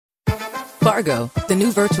Fargo, the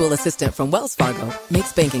new virtual assistant from Wells Fargo,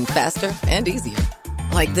 makes banking faster and easier.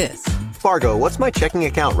 Like this. Fargo, what's my checking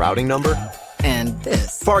account routing number? And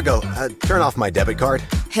this. Fargo, turn off my debit card.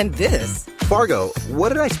 And this. Fargo, what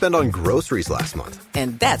did I spend on groceries last month?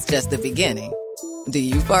 And that's just the beginning. Do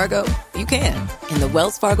you Fargo? You can in the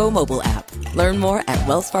Wells Fargo mobile app. Learn more at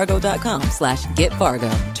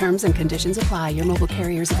wellsfargo.com/getfargo. Terms and conditions apply. Your mobile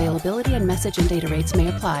carrier's availability and message and data rates may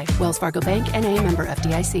apply. Wells Fargo Bank, N.A., member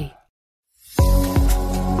FDIC.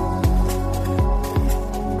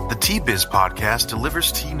 The Tea Biz Podcast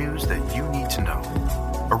delivers tea news that you need to know.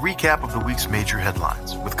 A recap of the week's major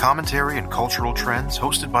headlines with commentary and cultural trends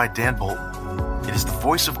hosted by Dan Bolton. It is the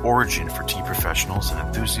voice of origin for tea professionals and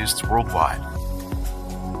enthusiasts worldwide.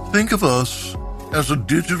 Think of us as a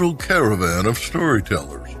digital caravan of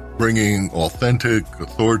storytellers, bringing authentic,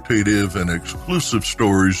 authoritative, and exclusive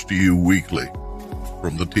stories to you weekly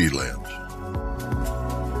from the tea lands.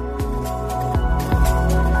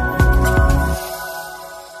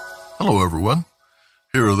 Hello, everyone.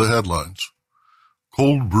 Here are the headlines.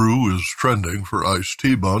 Cold brew is trending for iced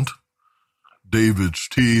tea month.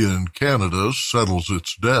 DAVIDsTEA in Canada settles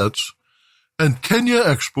its debts. And Kenya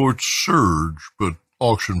exports surge, but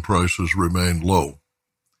auction prices remain low.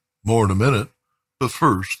 More in a minute, but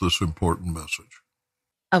first, this important message.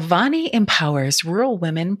 Avani empowers rural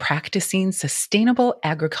women practicing sustainable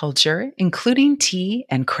agriculture, including tea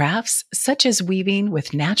and crafts such as weaving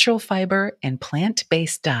with natural fiber and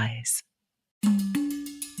plant-based dyes.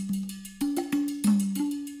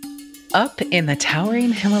 Up in the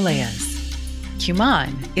towering Himalayas,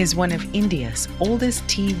 Kumaon is one of India's oldest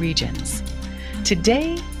tea regions.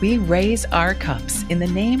 Today, we raise our cups in the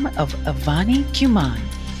name of Avani Kumaon,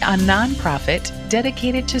 a nonprofit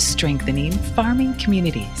dedicated to strengthening farming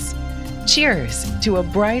communities. Cheers to a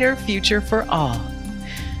brighter future for all.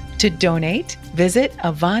 To donate, visit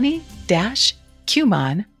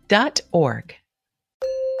avani-kumaon.org.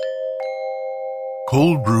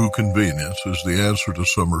 Cold brew convenience is the answer to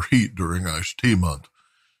summer heat during iced tea month.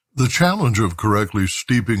 The challenge of correctly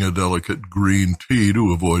steeping a delicate green tea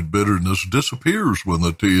to avoid bitterness disappears when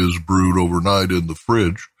the tea is brewed overnight in the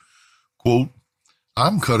fridge. Quote,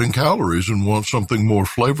 "I'm cutting calories and want something more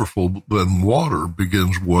flavorful than water,"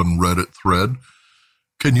 begins one Reddit thread.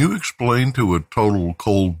 Can you explain to a total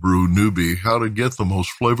cold brew newbie how to get the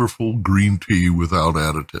most flavorful green tea without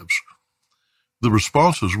additives? The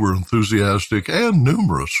responses were enthusiastic and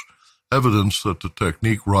numerous, evidence that the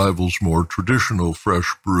technique rivals more traditional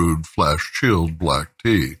fresh-brewed, flash-chilled black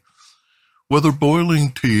tea. Whether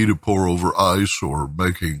boiling tea to pour over ice or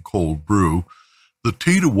making cold brew, the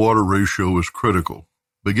tea-to-water ratio is critical.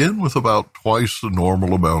 Begin with about twice the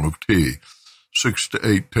normal amount of tea, 6 to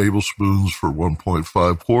 8 tablespoons for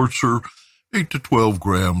 1.5 quarts or 8 to 12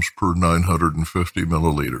 grams per 950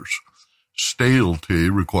 milliliters. Stale tea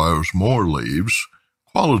requires more leaves.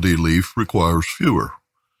 Quality leaf requires fewer.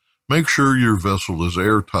 Make sure your vessel is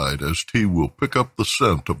airtight, as tea will pick up the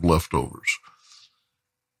scent of leftovers.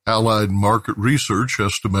 Allied Market Research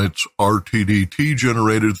estimates RTD tea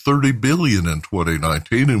generated $30 billion in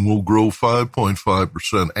 2019 and will grow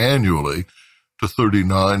 5.5% annually to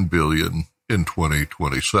 $39 billion in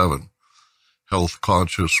 2027.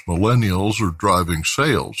 Health-conscious millennials are driving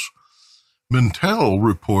sales. Mintel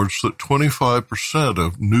reports that 25%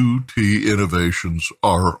 of new tea innovations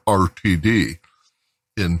are RTD.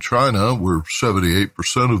 In China, where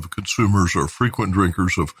 78% of the consumers are frequent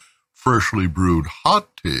drinkers of freshly brewed hot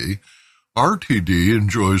tea, RTD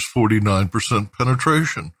enjoys 49%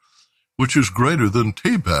 penetration, which is greater than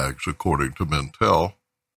tea bags, according to Mintel.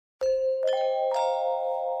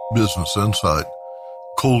 Business Insight.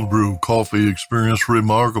 Cold brew coffee experienced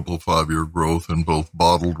remarkable 5-year growth in both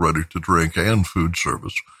bottled ready-to-drink and food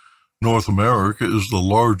service. North America is the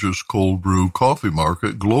largest cold brew coffee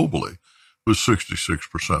market globally, with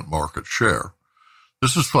 66% market share.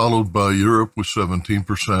 This is followed by Europe with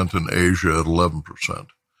 17% and Asia at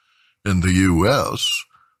 11%. In the U.S.,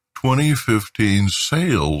 2015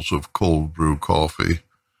 sales of cold brew coffee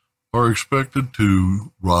are expected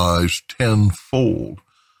to rise tenfold,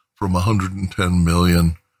 from 110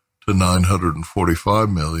 million to 945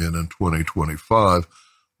 million in 2025,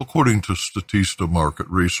 according to Statista Market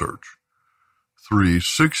Research.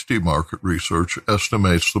 360 Market Research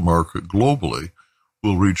estimates the market globally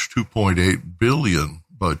will reach 2.8 billion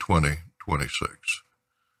by 2026.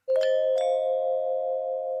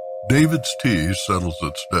 DAVIDsTEA settles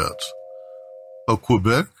its debts. A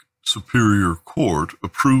Quebec Superior Court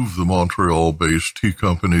approved the Montreal-based tea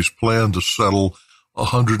company's plan to settle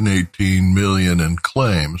 $118 million in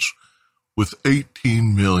claims, with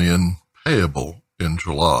 $18 million payable in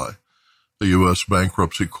July. The U.S.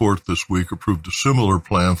 bankruptcy court this week approved a similar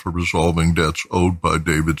plan for resolving debts owed by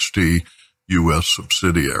DAVIDsTEA U.S.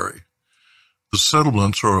 subsidiary. The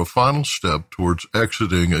settlements are a final step towards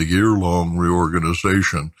exiting a year-long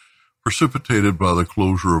reorganization precipitated by the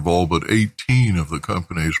closure of all but 18 of the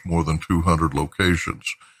company's more than 200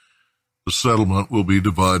 locations. The settlement will be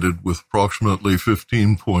divided with approximately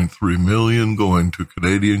 $15.3 million going to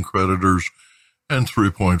Canadian creditors and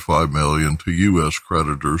 $3.5 million to U.S.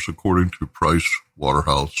 creditors, according to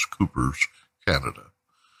PricewaterhouseCoopers Canada.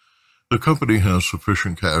 The company has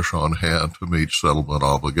sufficient cash on hand to meet settlement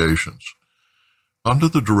obligations. Under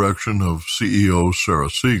the direction of CEO Sarah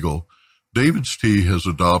Siegel, DAVIDsTEA has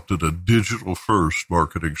adopted a digital-first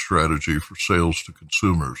marketing strategy for sales to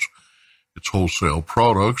consumers. Its wholesale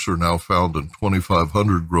products are now found in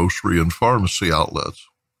 2,500 grocery and pharmacy outlets.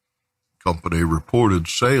 The company reported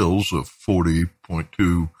sales of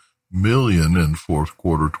 $40.2 million in fourth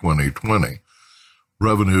quarter 2020.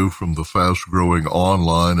 Revenue from the fast-growing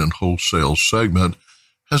online and wholesale segment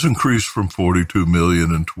has increased from $42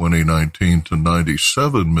 million in 2019 to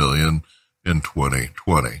 $97 million in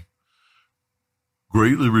 2020.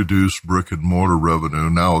 Greatly reduced brick-and-mortar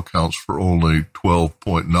revenue now accounts for only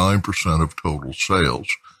 12.9% of total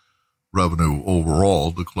sales. Revenue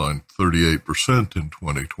overall declined 38% in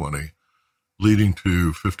 2020, leading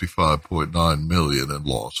to $55.9 million in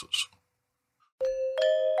losses.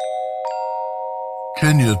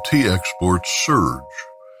 Kenya tea exports surge.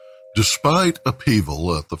 Despite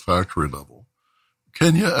upheaval at the factory level,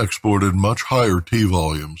 Kenya exported much higher tea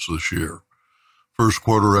volumes this year. First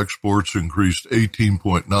quarter exports increased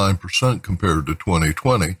 18.9% compared to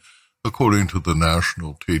 2020, according to the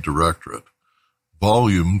National Tea Directorate.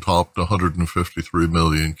 Volume topped 153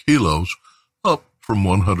 million kilos, up from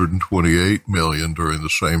 128 million during the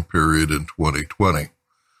same period in 2020.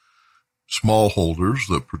 Smallholders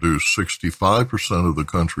that produce 65% of the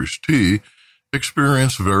country's tea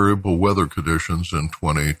experienced variable weather conditions in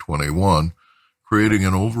 2021, creating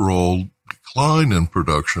an overall decline in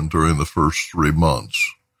production during the first 3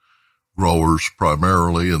 months. Growers,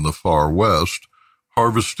 primarily in the far west,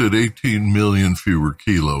 harvested 18 million fewer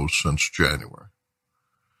kilos since January.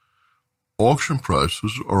 Auction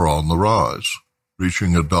prices are on the rise,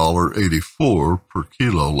 reaching $1.84 per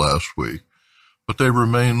kilo last week, but they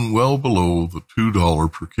remain well below the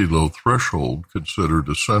 $2 per kilo threshold considered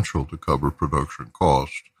essential to cover production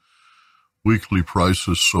costs. Weekly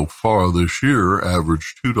prices so far this year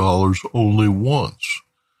averaged $2 only once.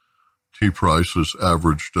 Tea prices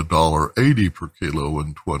averaged $1.80 per kilo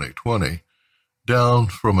in 2020, down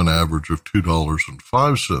from an average of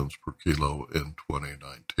 $2.05 per kilo in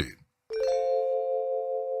 2019.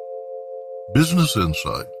 Business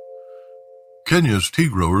Insight. Kenya's tea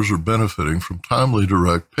growers are benefiting from timely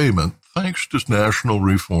direct payment thanks to national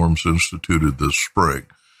reforms instituted this spring.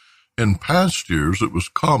 In past years, it was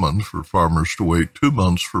common for farmers to wait 2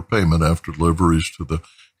 months for payment after deliveries to the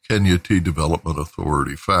Kenya Tea Development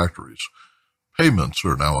Authority factories. Payments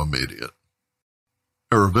are now immediate.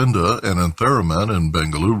 Aravinda Anantharaman in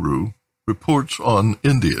Bengaluru reports on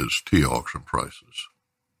India's tea auction prices.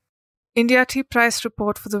 India Tea Price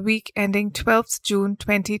Report for the week ending 12th June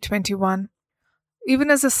 2021.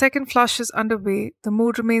 Even as the second flush is underway, the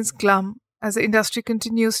mood remains glum as the industry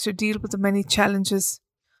continues to deal with the many challenges.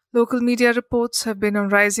 Local media reports have been on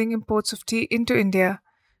rising imports of tea into India.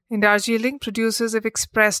 In Darjeeling, producers have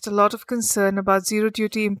expressed a lot of concern about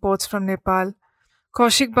zero-duty imports from Nepal.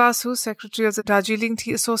 Kaushik Basu, secretary of the Darjeeling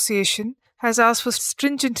Tea Association, has asked for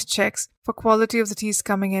stringent checks for quality of the teas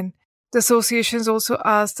coming in. The association has also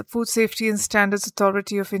asked the Food Safety and Standards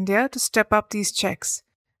Authority of India to step up these checks.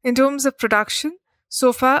 In terms of production,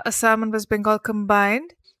 so far, Assam and West Bengal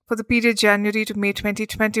combined for the period January to May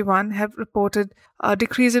 2021 have reported a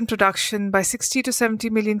decrease in production by 60 to 70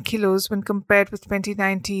 million kilos when compared with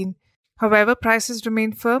 2019. However, prices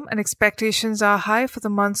remain firm and expectations are high for the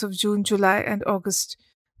months of June, July and August.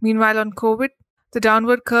 Meanwhile, on COVID, the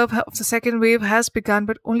downward curve of the second wave has begun,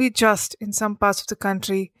 but only just in some parts of the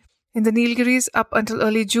country. In the Nilgiris, up until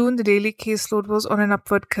early June, the daily caseload was on an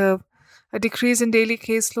upward curve. A decrease in daily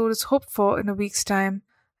caseload is hoped for in a week's time.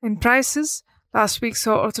 In prices, last week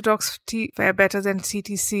saw Orthodox tea fare better than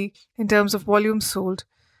CTC in terms of volume sold.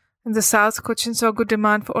 In the south, Cochin saw good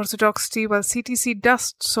demand for Orthodox tea, while CTC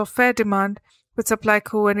Dust saw fair demand, with Supply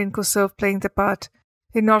Co and IncoServe playing their part.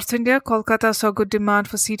 In North India, Kolkata saw good demand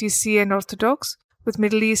for CTC and Orthodox, with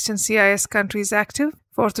Middle East and CIS countries active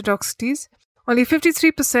for Orthodox teas. Only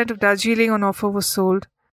 53% of Darjeeling on offer was sold.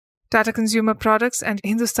 Tata Consumer Products and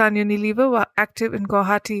Hindustan Unilever were active in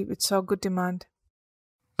Guwahati, which saw good demand.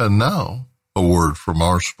 And now, a word from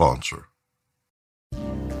our sponsor.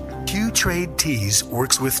 Huge Q-Trade Teas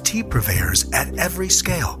works with tea purveyors at every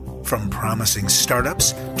scale, from promising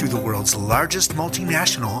startups to the world's largest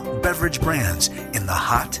multinational beverage brands in the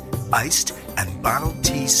hot, iced, and bottled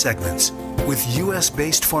tea segments. With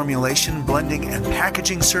U.S.-based formulation, blending, and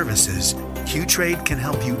packaging services, Q-Trade can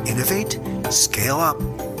help you innovate, scale up,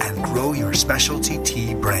 and grow your specialty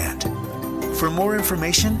tea brand. For more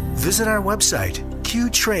information, visit our website,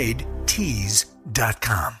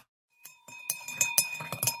 qtradeteas.com.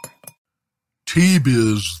 Tea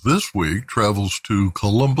Biz this week travels to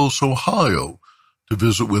Columbus, Ohio, to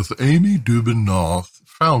visit with Amy Dubin-Nath,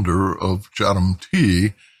 founder of Janem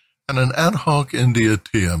Tea, and an ad hoc India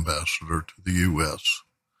tea ambassador to the U.S.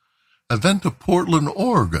 And then to Portland,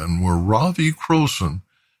 Oregon, where Ravi Kroesen,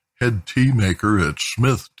 head tea maker at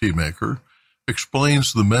Smith Teamaker,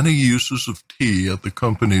 explains the many uses of tea at the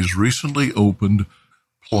company's recently opened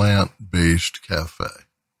plant-based cafe.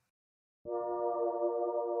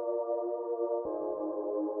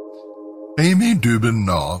 Amy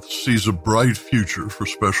Dubin-Nath sees a bright future for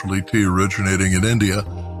specialty tea originating in India,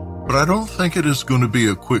 but I don't think it is going to be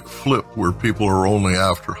a quick flip where people are only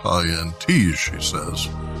after high-end teas, she says.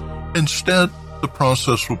 Instead, the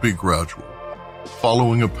process will be gradual,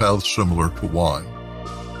 following a path similar to wine.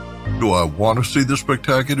 Do I want to see the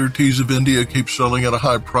spectacular teas of India keep selling at a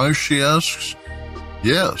high price, she asks?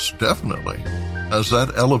 Yes, definitely, as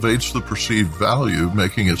that elevates the perceived value,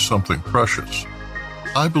 making it something precious.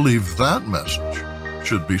 I believe that message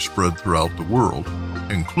should be spread throughout the world,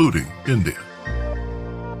 including India.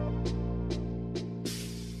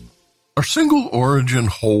 Are single origin,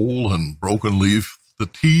 whole, and broken leaf the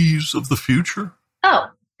teas of the future? Oh,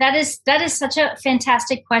 that is such a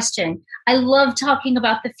fantastic question. I love talking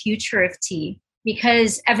about the future of tea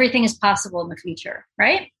because everything is possible in the future,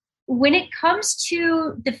 right? When it comes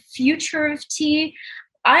to the future of tea,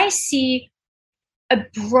 I see a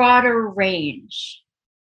broader range.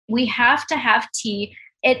 We have to have tea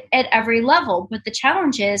at every level, but the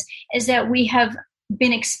challenge is that we have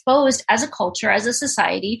been exposed as a culture, as a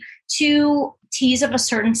society, to teas of a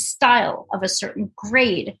certain style, of a certain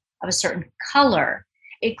grade, of a certain color.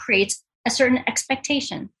 It creates a certain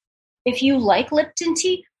expectation. If you like Lipton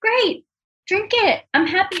tea, great, drink it. I'm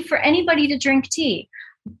happy for anybody to drink tea.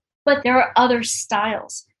 But there are other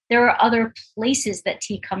styles. There are other places that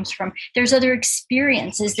tea comes from. There's other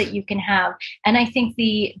experiences that you can have. And I think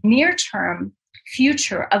the near-term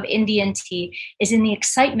future of Indian tea is in the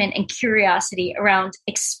excitement and curiosity around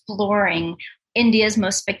exploring India's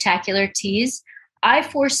most spectacular teas. I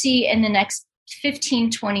foresee in the next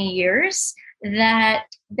 15, 20 years that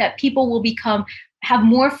people will have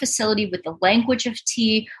more facility with the language of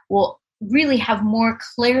tea, will really have more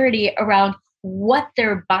clarity around what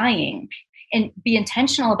they're buying and be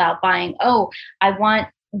intentional about buying. Oh, I want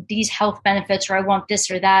these health benefits, or I want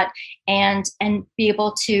this or that, and be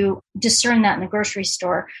able to discern that in the grocery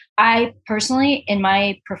store. I personally, in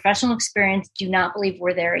my professional experience, do not believe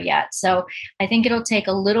we're there yet. So I think it'll take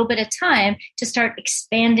a little bit of time to start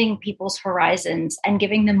expanding people's horizons and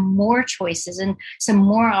giving them more choices and some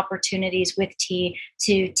more opportunities with tea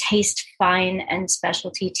to taste fine and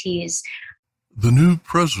specialty teas. The new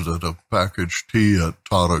president of packaged tea at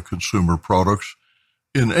Tata Consumer Products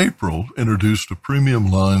in April introduced a premium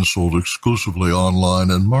line sold exclusively online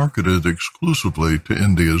and marketed exclusively to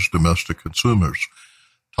India's domestic consumers.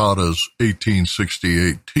 Tata's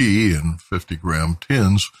 1868 tea in 50-gram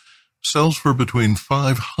tins sells for between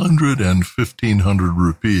 500 and 1,500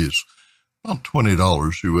 rupees, about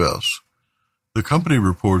 $20 U.S. The company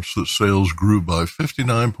reports that sales grew by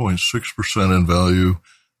 59.6% in value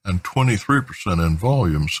and 23% in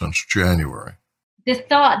volume since January. The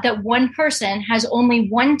thought that one person has only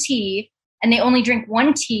one tea and they only drink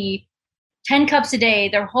one tea 10 cups a day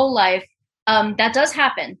their whole life, that does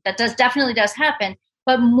happen. That definitely does happen.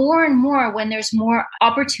 But more and more, when there's more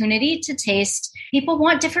opportunity to taste, people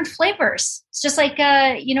want different flavors. It's just like,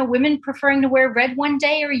 women preferring to wear red one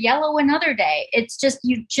day or yellow another day. It's just,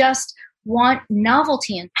 you just want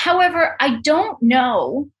novelty. However, I don't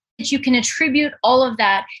know that you can attribute all of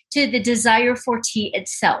that to the desire for tea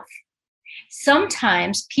itself.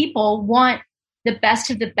 Sometimes people want the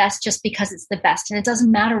best of the best just because it's the best, and it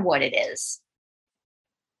doesn't matter what it is.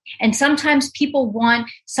 And sometimes people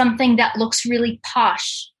want something that looks really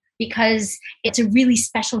posh because it's a really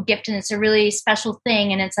special gift and it's a really special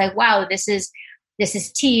thing. And it's like, wow, this is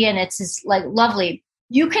tea and it's like lovely.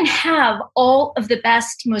 You can have all of the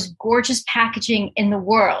best, most gorgeous packaging in the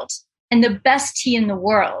world and the best tea in the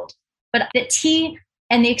world, but the tea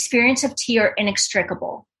and the experience of tea are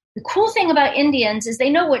inextricable. The cool thing about Indians is they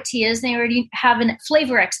know what tea is. They already have a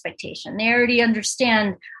flavor expectation. They already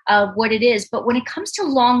understand what it is. But when it comes to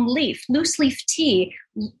long leaf, loose leaf tea,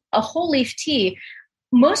 a whole leaf tea,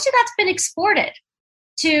 most of that's been exported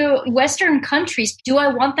to Western countries. Do I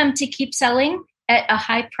want them to keep selling at a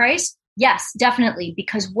high price? Yes, definitely.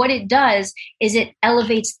 Because what it does is it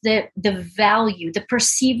elevates the value, the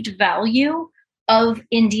perceived value of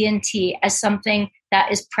Indian tea as something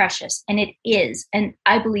that is precious, and it is. And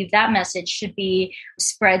I believe that message should be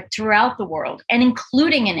spread throughout the world, and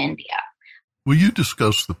including in India. Will you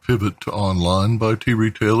discuss the pivot to online by tea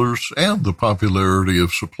retailers and the popularity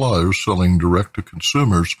of suppliers selling direct to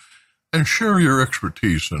consumers, and share your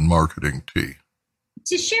expertise in marketing tea?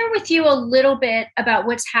 To share with you a little bit about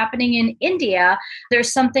what's happening in India,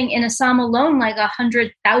 there's something in Assam alone like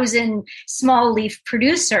 100,000 small leaf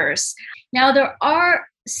producers. Now, there are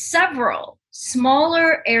several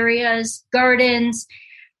smaller areas, gardens,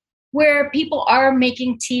 where people are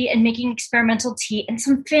making tea and making experimental tea and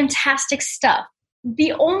some fantastic stuff.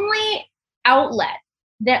 The only outlet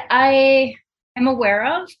that I am aware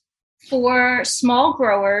of for small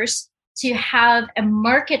growers to have a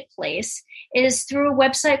marketplace is through a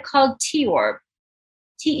website called Teaorb,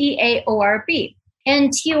 Teaorb.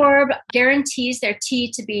 And Teaorb guarantees their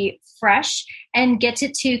tea to be fresh and gets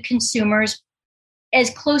it to consumers as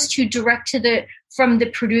close to direct from the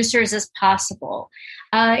producers as possible.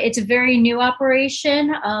 It's a very new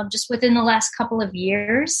operation, just within the last couple of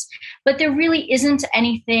years, but there really isn't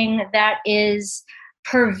anything that is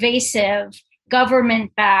pervasive,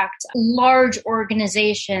 government-backed, large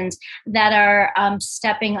organizations that are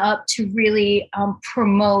stepping up to really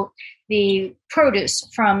promote the produce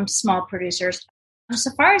from small producers.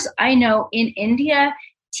 So far as I know, in India,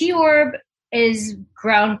 Teaorb is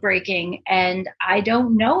groundbreaking, and I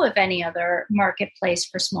don't know of any other marketplace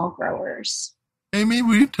for small growers. Amy,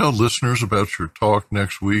 will you tell listeners about your talk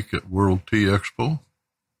next week at World Tea Expo?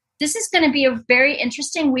 This is going to be a very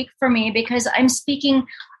interesting week for me because I'm speaking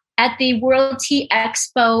at the World Tea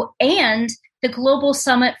Expo and the Global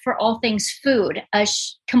Summit for All Things Food, a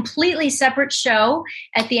completely separate show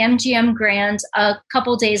at the MGM Grand a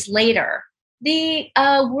couple days later. The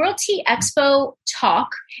World Tea Expo talk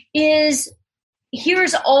is,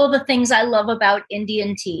 here's all the things I love about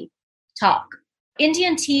Indian tea talk.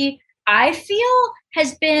 Indian tea, I feel,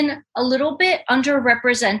 has been a little bit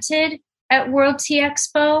underrepresented at World Tea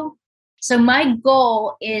Expo. So my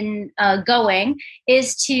goal in going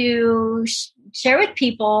is to share with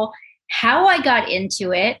people how I got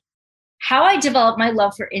into it, how I developed my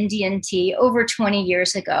love for Indian tea over 20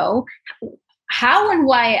 years ago, how and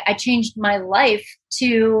why I changed my life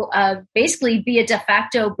to basically be a de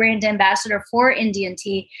facto brand ambassador for Indian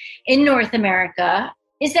tea in North America,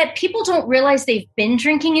 is that people don't realize they've been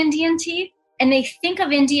drinking Indian tea, and they think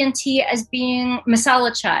of Indian tea as being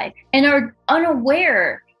masala chai and are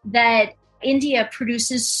unaware that India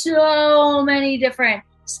produces so many different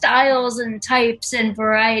styles and types and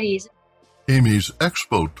varieties. Amy's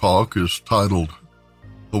expo talk is titled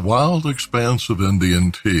The Wild Expanse of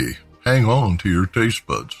Indian Tea. Hang on to your taste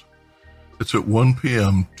buds. It's at 1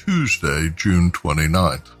 p.m. Tuesday, June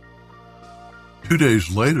 29th. 2 days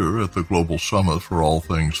later, at the Global Summit for All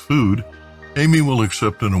Things Food, Amy will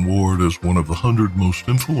accept an award as one of the 100 most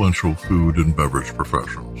influential food and beverage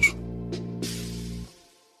professionals.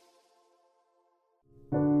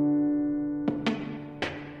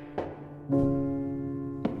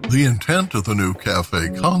 The intent of the new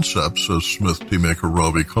café concept, says Smith Teamaker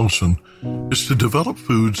Ravi Kroesen, is to develop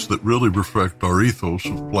foods that really reflect our ethos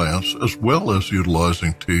of plants as well as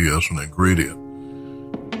utilizing tea as an ingredient.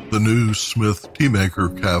 The new Smith Teamaker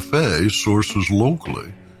Café sources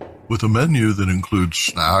locally with a menu that includes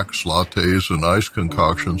snacks, lattes, and ice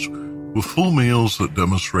concoctions with full meals that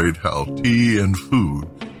demonstrate how tea and food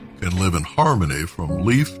can live in harmony from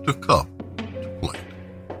leaf to cup to plate.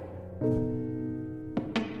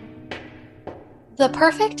 The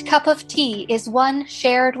perfect cup of tea is one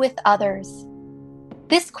shared with others.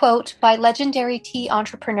 This quote by legendary tea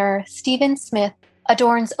entrepreneur Steven Smith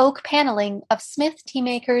adorns oak paneling of Smith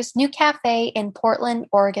Teamaker's new cafe in Portland,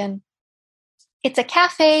 Oregon. It's a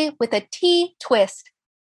cafe with a tea twist.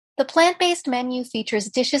 The plant-based menu features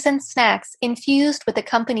dishes and snacks infused with the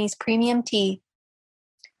company's premium tea.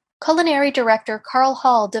 Culinary director Carl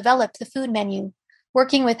Hall developed the food menu,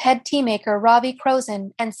 working with head tea maker Ravi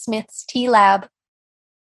Kroesen and Smith's Tea Lab.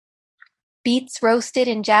 Beets roasted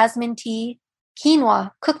in jasmine tea, quinoa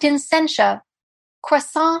cooked in sencha,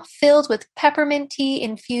 croissant filled with peppermint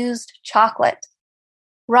tea-infused chocolate.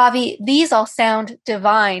 Ravi, these all sound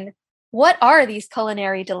divine. What are these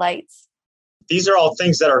culinary delights? These are all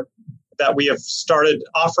things that that we have started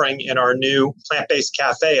offering in our new plant-based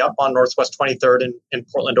cafe up on Northwest 23rd in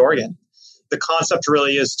Portland, Oregon. The concept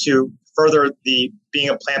really is to further the being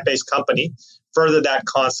a plant-based company, further that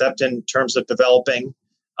concept in terms of developing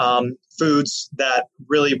foods that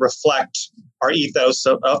really reflect our ethos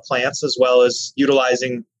of plants, as well as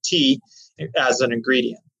utilizing tea as an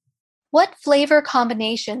ingredient. What flavor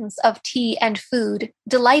combinations of tea and food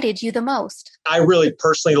delighted you the most? I really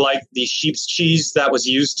personally like the sheep's cheese that was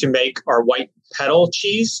used to make our white petal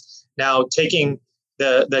cheese. Now, taking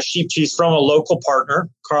the sheep cheese from a local partner,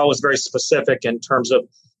 Carl was very specific in terms of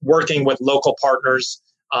working with local partners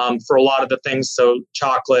for a lot of the things. So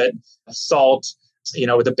chocolate, salt,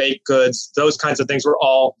 with the baked goods, those kinds of things were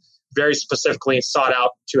all very specifically sought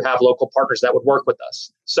out to have local partners that would work with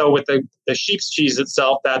us. So with the sheep's cheese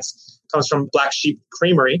itself, comes from Black Sheep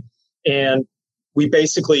Creamery. And we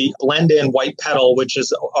basically blend in white petal, which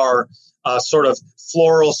is our sort of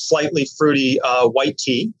floral, slightly fruity white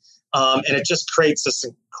tea. And it just creates this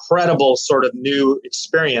incredible sort of new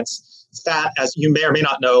experience. Fat, as you may or may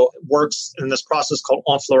not know, works in this process called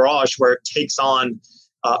enfleurage, where it takes on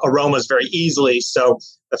aromas very easily. So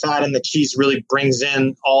the fat in the cheese really brings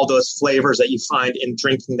in all those flavors that you find in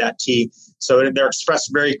drinking that tea. So they're expressed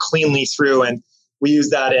very cleanly through. And we use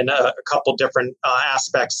that in a couple different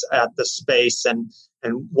aspects at the space, and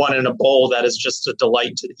one in a bowl that is just a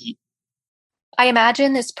delight to eat. I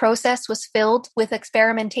imagine this process was filled with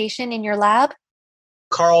experimentation in your lab.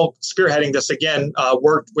 Carl, spearheading this again,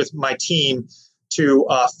 worked with my team to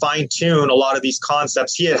fine-tune a lot of these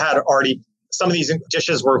concepts. He had already, some of these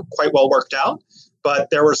dishes were quite well worked out,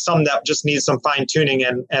 but there were some that just needed some fine-tuning.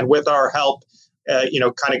 And with our help,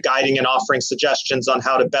 kind of guiding and offering suggestions on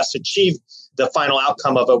how to best achieve the final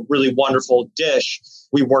outcome of a really wonderful dish,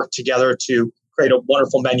 we worked together to create a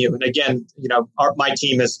wonderful menu. And again, my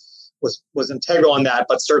team was integral in that,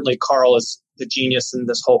 but certainly Carl is the genius in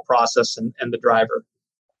this whole process and the driver.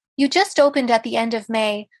 You just opened at the end of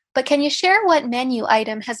May, but can you share what menu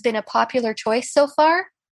item has been a popular choice so far,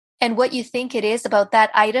 and what you think it is about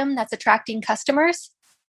that item that's attracting customers?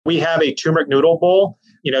 We have a turmeric noodle bowl.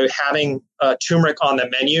 Having turmeric on the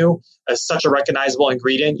menu is such a recognizable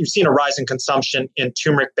ingredient. You've seen a rise in consumption in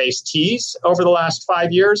turmeric-based teas over the last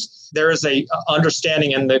 5 years. There is a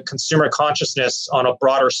understanding in the consumer consciousness on a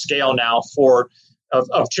broader scale now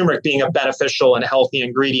of turmeric being a beneficial and healthy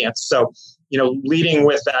ingredient. So, leading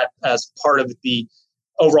with that as part of the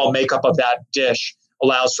overall makeup of that dish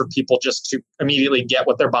allows for people just to immediately get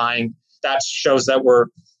what they're buying. That shows that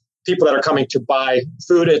people that are coming to buy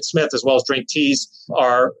food at Smith as well as drink teas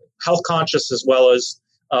are health conscious, as well as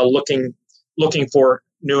looking for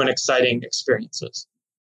new and exciting experiences.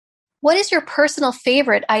 What is your personal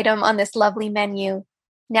favorite item on this lovely menu?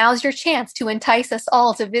 Now's your chance to entice us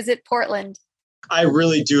all to visit Portland. I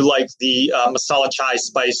really do like the masala chai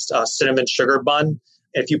spiced cinnamon sugar bun.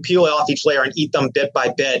 If you peel off each layer and eat them bit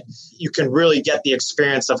by bit, you can really get the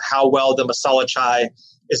experience of how well the masala chai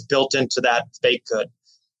is built into that baked good.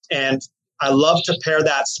 And I love to pair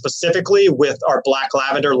that specifically with our black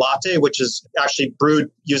lavender latte, which is actually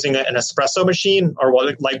brewed using an espresso machine, or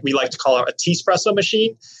what we like to call a tea-espresso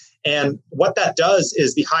machine. And what that does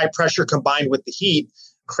is the high pressure combined with the heat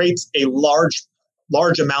creates a large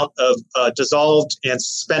amount of dissolved and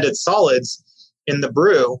suspended solids in the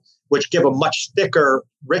brew, which give a much thicker,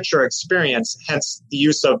 richer experience. Hence the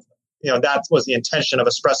use of, that was the intention of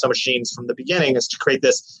espresso machines from the beginning, is to create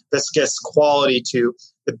this viscous quality to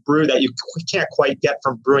the brew that you can't quite get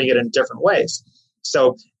from brewing it in different ways.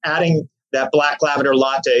 So adding that black lavender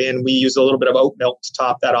latte, and we use a little bit of oat milk to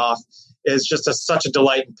top that off, is just such a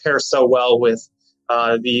delight and pairs so well with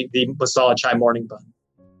the masala chai morning bun.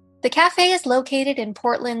 The cafe is located in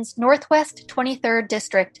Portland's Northwest 23rd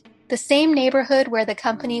District, the same neighborhood where the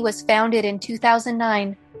company was founded in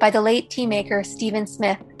 2009 by the late tea maker Steven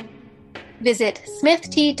Smith. Visit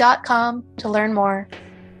smithtea.com to learn more.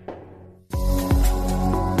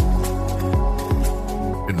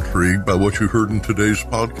 Intrigued by what you heard in today's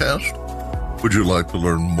podcast? Would you like to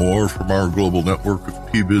learn more from our global network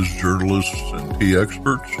of tea biz journalists and tea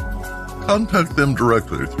experts? Contact them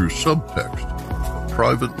directly through Subtext, a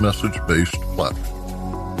private message-based platform.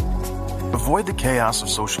 Avoid the chaos of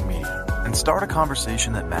social media and start a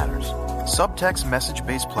conversation that matters. Subtext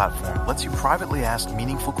message-based platform lets you privately ask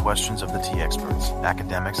meaningful questions of the tea experts,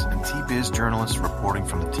 academics, and tea biz journalists reporting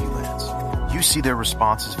from the tea lands. You see their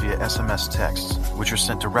responses via SMS texts, which are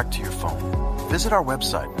sent direct to your phone. Visit our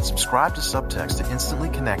website and subscribe to Subtext to instantly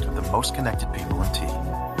connect with the most connected people in tea.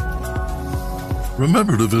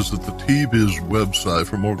 Remember to visit the Tea Biz website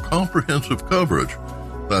for more comprehensive coverage.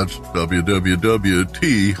 That's www.tea-biz.com.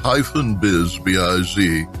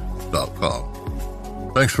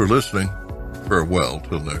 DAVIDsTEA.com. Thanks for listening. Farewell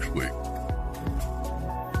till next week.